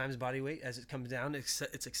 2 times body weight as it comes down. It's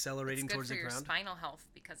accelerating towards the ground. It's good for your spinal health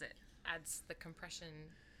because it adds the compresses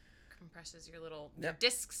your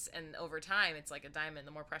discs, and over time it's like a diamond.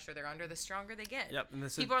 The more pressure they're under, the stronger they get. Yep.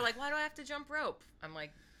 And people are like, why do I have to jump rope? I'm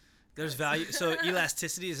like, there's value. So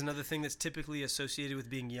elasticity is another thing that's typically associated with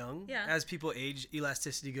being young. Yeah. As people age,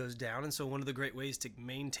 elasticity goes down, and so one of the great ways to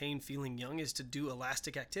maintain feeling young is to do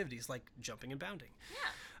elastic activities like jumping and bounding.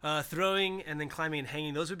 Yeah. Throwing and then climbing and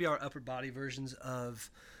hanging. Those would be our upper body versions of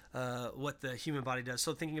what the human body does.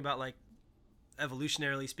 So thinking about, like,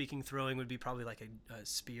 evolutionarily speaking, throwing would be probably like a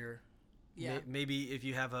spear. Yeah. Maybe if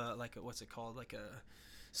you have what's it called, like a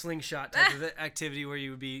slingshot type of activity where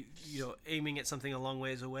you would be, aiming at something a long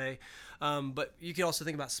ways away. But you can also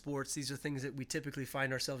think about sports. These are things that we typically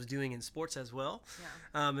find ourselves doing in sports as well.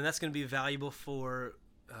 Yeah. And that's going to be valuable for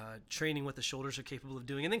training what the shoulders are capable of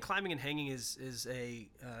doing. And then climbing and hanging is the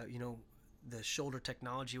shoulder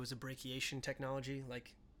technology was a brachiation technology.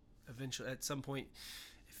 Like, eventually, at some point,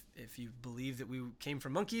 if you believe that we came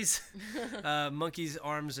from monkeys, monkeys'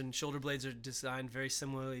 arms and shoulder blades are designed very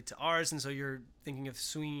similarly to ours, and so you're thinking of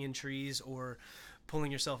swinging in trees or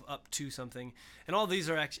pulling yourself up to something. And all these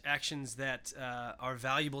are actions that are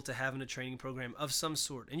valuable to have in a training program of some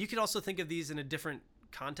sort. And you could also think of these in a different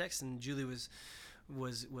context, and Julie was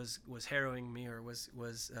harrowing me, or was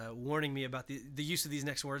warning me about the use of these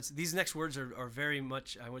next words. These next words are very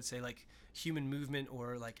much, I would say, like human movement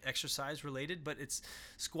or like exercise related, but it's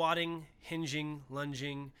squatting, hinging,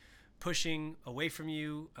 lunging, pushing away from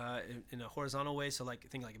you in a horizontal way. So like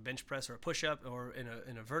think like a bench press or a push-up, or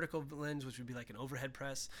in a vertical lens, which would be like an overhead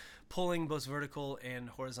press, pulling both vertical and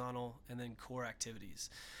horizontal, and then core activities.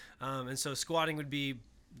 And so squatting would be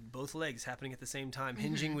both legs happening at the same time.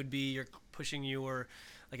 Hinging would be you're pushing your,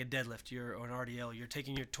 like a deadlift, or an RDL, you're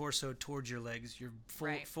taking your torso towards your legs, you're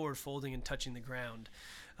forward folding and touching the ground.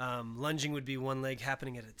 Lunging would be one leg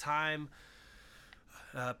happening at a time.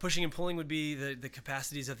 Pushing and pulling would be the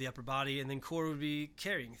capacities of the upper body, and then core would be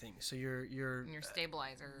carrying things. So you're and your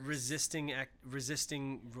stabilizers,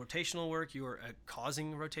 resisting rotational work. You're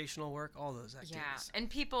causing rotational work. All those activities. Yeah, and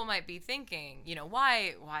people might be thinking,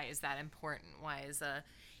 why is that important? Why is a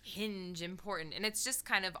hinge important? And it's just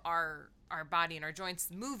kind of our our body and our joints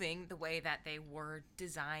moving the way that they were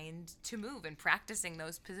designed to move, and practicing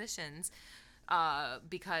those positions,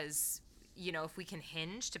 because if we can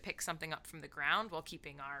hinge to pick something up from the ground while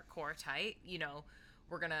keeping our core tight,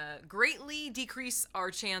 we're going to greatly decrease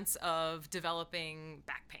our chance of developing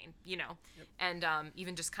back pain, Yep. And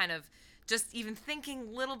even just kind of even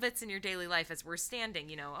thinking little bits in your daily life as we're standing,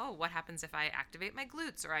 what happens if I activate my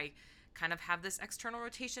glutes, or I kind of have this external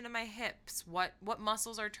rotation in my hips? What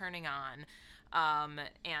muscles are turning on?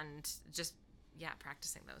 And just,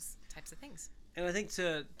 practicing those types of things. And I think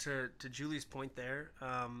to Julie's point there,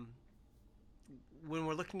 when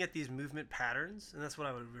we're looking at these movement patterns, and that's what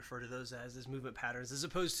I would refer to those as movement patterns, as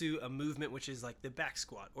opposed to a movement which is like the back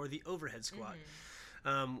squat or the overhead squat.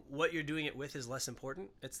 What you're doing it with is less important.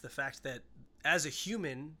 It's the fact that as a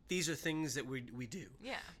human, these are things that we do.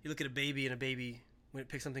 Yeah. You look at a baby, and a baby, when it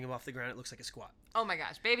picks something up off the ground, it looks like a squat. Oh my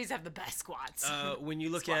gosh, babies have the best squats. When you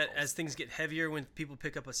look at, as things get heavier, when people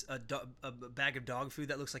pick up a bag of dog food,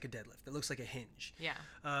 that looks like a deadlift. That looks like a hinge.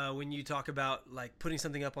 Yeah. When you talk about like putting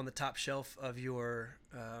something up on the top shelf of your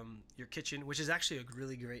kitchen, which is actually a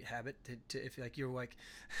really great habit to if like you're like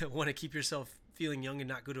want to keep yourself feeling young and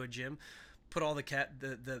not go to a gym, put all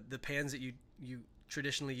the pans that you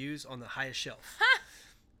traditionally use on the highest shelf.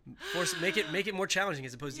 Make it more challenging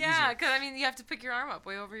as opposed to easier. Yeah, because you have to pick your arm up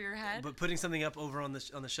way over your head. But putting something up over on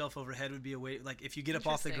the shelf overhead would be a way. Like if you get up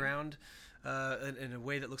off the ground in a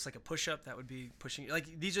way that looks like a push-up, that would be pushing.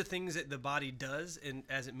 Like these are things that the body does, and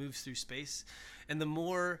as it moves through space, and the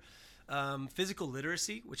more physical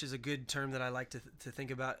literacy, which is a good term that I like to think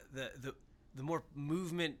about, the more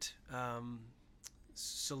movement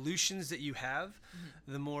solutions that you have,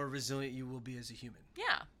 the more resilient you will be as a human.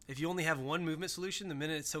 Yeah. If you only have one movement solution, the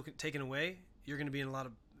minute it's taken away, you're going to be in a lot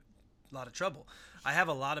of trouble. I have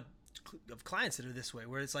a lot of clients that are this way,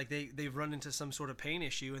 where it's like they've run into some sort of pain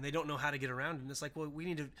issue and they don't know how to get around it. And it's like, well, we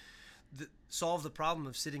need to solve the problem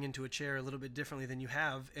of sitting into a chair a little bit differently than you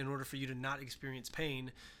have in order for you to not experience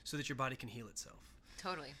pain so that your body can heal itself.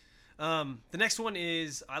 Totally. The next one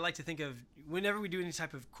is, I like to think of whenever we do any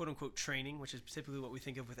type of quote unquote training, which is typically what we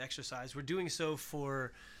think of with exercise, we're doing so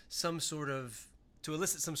for to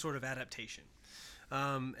elicit some sort of adaptation.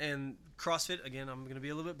 And CrossFit, again, I'm going to be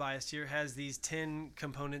a little bit biased here, has these 10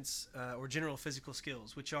 components or general physical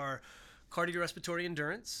skills, which are cardiorespiratory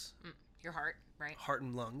endurance. Your heart, right? Heart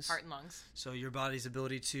and lungs. Heart and lungs. So your body's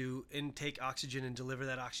ability to intake oxygen and deliver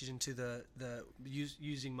that oxygen to the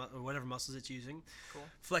using or whatever muscles it's using. Cool.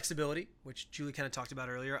 Flexibility, which Julie kind of talked about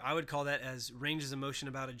earlier. I would call that as ranges of motion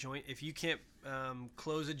about a joint. If you can't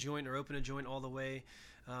close a joint or open a joint all the way,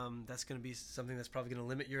 that's going to be something that's probably going to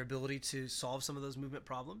limit your ability to solve some of those movement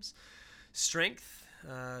problems. Strength,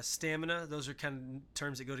 stamina, those are kind of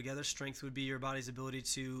terms that go together. Strength would be your body's ability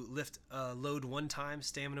to lift a load one time.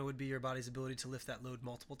 Stamina would be your body's ability to lift that load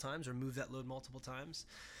multiple times or move that load multiple times.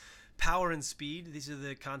 Power and speed, these are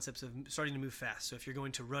the concepts of starting to move fast. So if you're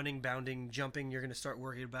going to running, bounding, jumping, you're going to start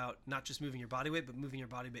worrying about not just moving your body weight, but moving your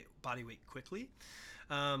body weight quickly.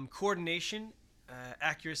 Coordination,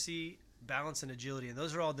 accuracy, balance, and agility. And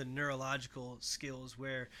those are all the neurological skills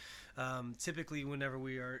where typically whenever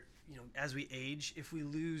we are, as we age, if we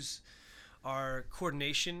lose our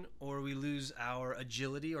coordination or we lose our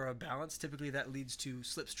agility or our balance, typically that leads to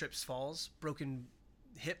slips, trips, falls, broken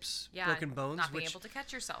hips, broken bones. Not being able to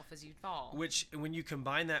catch yourself as you fall. Which, when you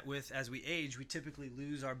combine that with, as we age, we typically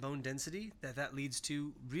lose our bone density. That leads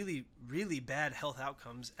to really, really bad health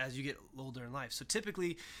outcomes as you get older in life. So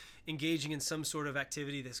typically, engaging in some sort of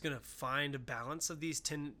activity that's going to find a balance of these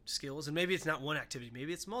 10 skills, and maybe it's not one activity,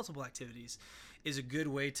 maybe it's multiple activities, is a good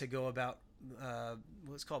way to go about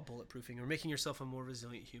what's called bulletproofing, or making yourself a more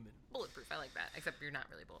resilient human. Bulletproof, I like that, except you're not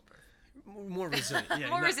really bulletproof. More resilient, yeah.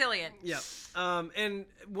 More resilient. Yeah. And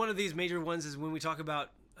one of these major ones is when we talk about,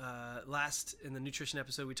 last in the nutrition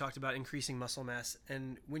episode, we talked about increasing muscle mass.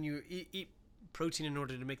 And when you eat protein in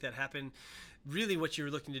order to make that happen, really what you're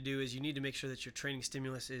looking to do is you need to make sure that your training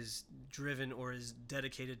stimulus is driven or is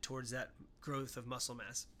dedicated towards that growth of muscle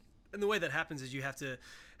mass. And the way that happens is you have to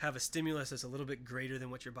have a stimulus that's a little bit greater than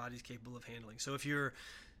what your body's capable of handling. So if you're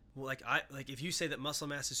if you say that muscle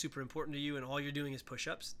mass is super important to you and all you're doing is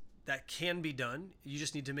push-ups, that can be done. You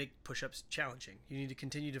just need to make push-ups challenging. You need to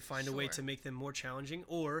continue to find a way to make them more challenging,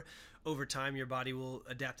 or over time your body will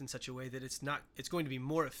adapt in such a way that it's going to be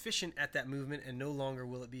more efficient at that movement, and no longer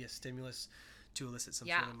will it be a stimulus to elicit some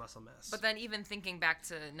sort of muscle mass. But then even thinking back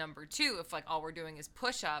to number 2, if all we're doing is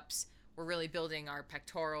push-ups, we're really building our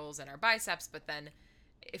pectorals and our biceps, but then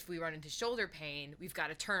if we run into shoulder pain, we've got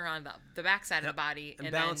to turn around the backside of the body.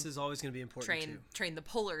 And balance is always going to be important too. Train the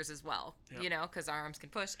pullers as well, because our arms can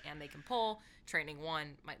push and they can pull. Training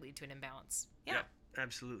one might lead to an imbalance. Yeah. Yep,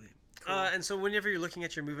 absolutely. Cool. And so whenever you're looking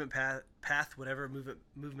at your movement path, whatever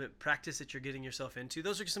movement practice that you're getting yourself into,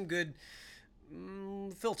 those are some good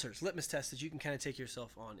filters, litmus tests that you can kind of take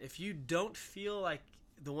yourself on. If you don't feel like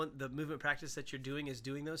the movement practice that you're doing is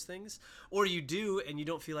doing those things, or you do and you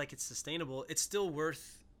don't feel like it's sustainable, it's still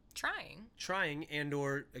worth trying, and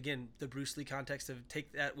or again, the Bruce Lee context of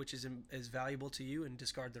take that which is valuable to you and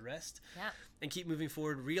discard the rest. Yeah. And keep moving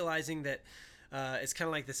forward, realizing that it's kind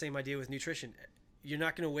of like the same idea with nutrition. You're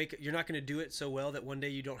not going to do it so well that one day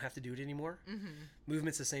you don't have to do it anymore. Mm-hmm.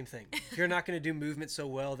 Movement's the same thing. You're not going to do movement so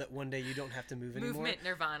well that one day you don't have to move anymore. Movement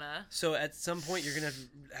nirvana. So at some point you're going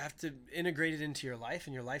to have to integrate it into your life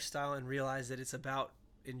and your lifestyle and realize that it's about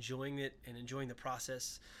enjoying it and enjoying the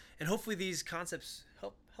process. And hopefully these concepts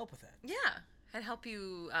help with that. Yeah, and help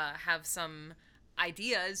you have some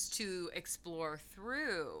ideas to explore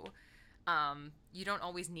through. You don't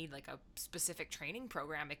always need like a specific training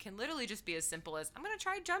program. It can literally just be as simple as, I'm going to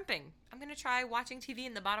try jumping. I'm going to try watching TV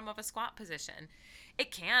in the bottom of a squat position.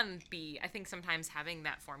 It can be, I think sometimes having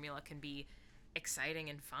that formula can be exciting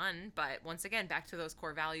and fun. But once again, back to those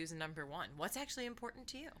core values and number one, what's actually important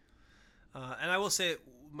to you? And I will say,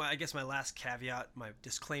 I guess my last caveat, my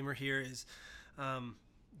disclaimer here is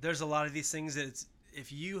there's a lot of these things that if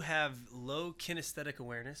you have low kinesthetic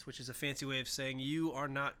awareness, which is a fancy way of saying you are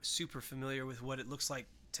not super familiar with what it looks like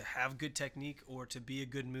to have good technique or to be a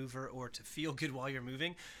good mover or to feel good while you're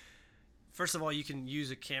moving, first of all, you can use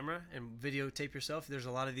a camera and videotape yourself. There's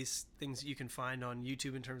a lot of these things that you can find on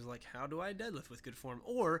YouTube in terms of like, how do I deadlift with good form?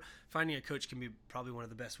 Or finding a coach can be probably one of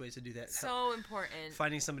the best ways to do that. So important.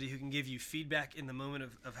 Finding somebody who can give you feedback in the moment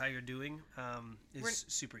of how you're doing is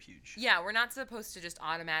super huge. Yeah, we're not supposed to just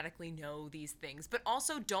automatically know these things, but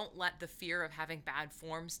also don't let the fear of having bad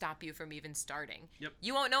form stop you from even starting. Yep.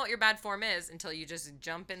 You won't know what your bad form is until you just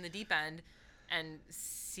jump in the deep end and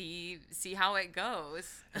see how it goes.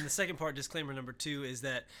 And the second part, disclaimer number 2, is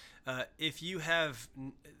that if you have,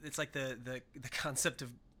 it's like the concept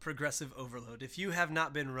of progressive overload. If you have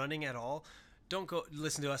not been running at all, don't go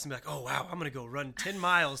listen to us and be like, oh wow, I'm gonna go run 10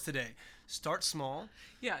 miles today. Start small.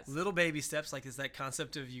 Yes. Little baby steps, like it's that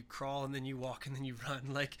concept of you crawl and then you walk and then you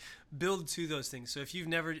run. Like build to those things. So if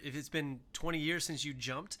it's been 20 years since you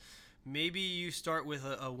jumped, maybe you start with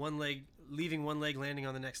a one leg, leaving one leg, landing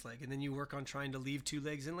on the next leg, and then you work on trying to leave 2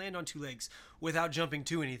 legs and land on 2 legs without jumping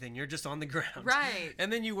to anything. You're just on the ground. Right.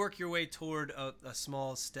 And then you work your way toward a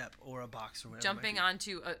small step or a box or whatever. Jumping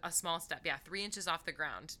onto a small step. Yeah, 3 inches off the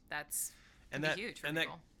ground. That's huge for people. That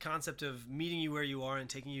concept of meeting you where you are and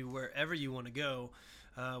taking you wherever you want to go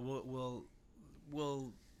will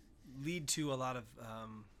lead to a lot of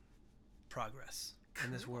progress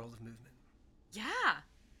in this world of movement. Yeah.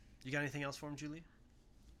 You got anything else for him, Julie?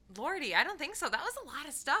 Lordy, I don't think so. That was a lot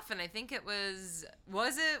of stuff, and I think it was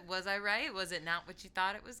I right? Was it not what you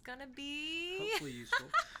thought it was going to be? Hopefully useful.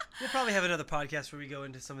 We'll probably have another podcast where we go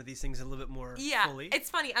into some of these things a little bit more fully. It's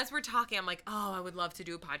funny. As we're talking, I'm like, oh, I would love to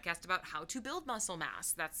do a podcast about how to build muscle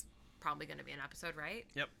mass. That's probably going to be an episode, right?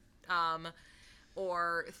 Yep.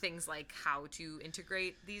 Or things like how to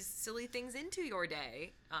integrate these silly things into your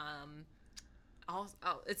day.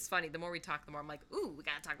 It's funny. The more we talk, the more I'm like, ooh, we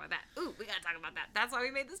got to talk about that. Ooh, we got to talk about that. That's why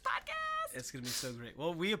we made this podcast. It's going to be so great.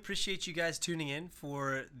 Well, we appreciate you guys tuning in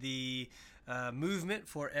for the movement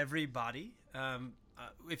for every body.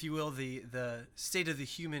 If you will, the state of the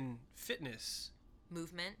human fitness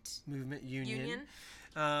movement union.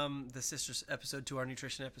 The sister episode to our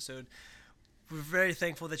nutrition episode. We're very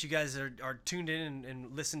thankful that you guys are tuned in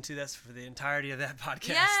and listen to this for the entirety of that podcast.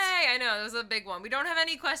 Yay! I know, it was a big one. We don't have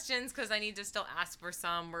any questions because I need to still ask for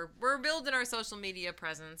some. We're building our social media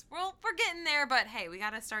presence. We're getting there, but hey, we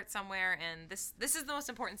got to start somewhere, and this is the most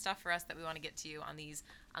important stuff for us that we want to get to you on these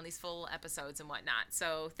full episodes and whatnot.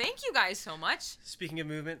 So thank you guys so much. Speaking of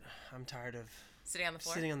movement, I'm tired of sitting on the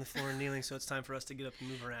floor and kneeling, so it's time for us to get up and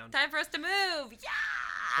move around. Time for us to move. Yeah!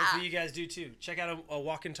 Hopefully you guys do too. Check out a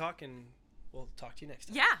walk and talk, and we'll talk to you next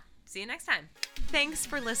time. Yeah. See you next time. Thanks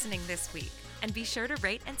for listening this week. And be sure to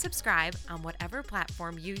rate and subscribe on whatever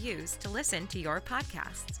platform you use to listen to your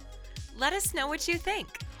podcasts. Let us know what you think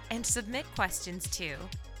and submit questions to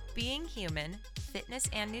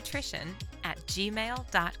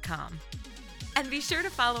beinghumanfitnessandnutrition@gmail.com. And be sure to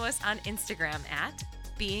follow us on Instagram at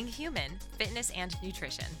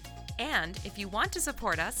beinghumanfitnessandnutrition. And if you want to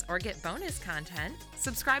support us or get bonus content,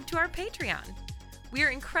 subscribe to our Patreon. We are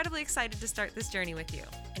incredibly excited to start this journey with you,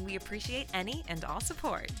 and we appreciate any and all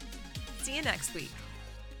support. See you next week.